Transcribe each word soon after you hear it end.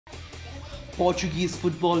Portuguese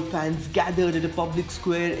football fans gathered at a public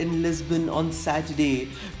square in Lisbon on Saturday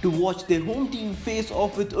to watch their home team face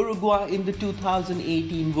off with Uruguay in the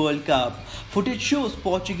 2018 World Cup. Footage shows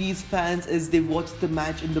Portuguese fans as they watched the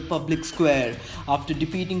match in the public square. After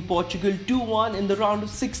defeating Portugal 2-1 in the round of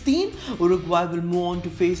 16, Uruguay will move on to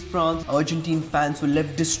face France. Argentine fans were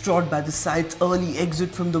left distraught by the side's early exit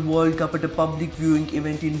from the World Cup at a public viewing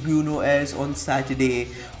event in Buenos Aires on Saturday.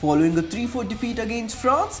 Following a 3-4 defeat against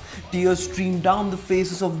France, tears streamed down the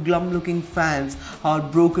faces of glum-looking fans,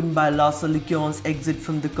 heartbroken by La Selección's exit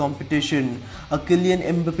from the competition. A Kylian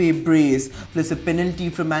Mbappé brace, plus a penalty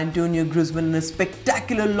from Antonio Griezmann and a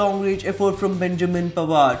spectacular long-range effort from Benjamin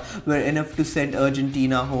Pavard were enough to send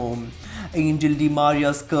Argentina home. Angel Di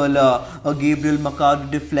Maria's curler, a Gabriel Mercado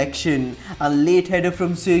deflection, and late header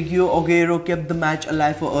from Sergio Aguero kept the match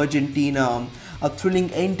alive for Argentina. A thrilling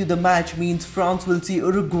end to the match means France will see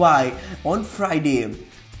Uruguay on Friday.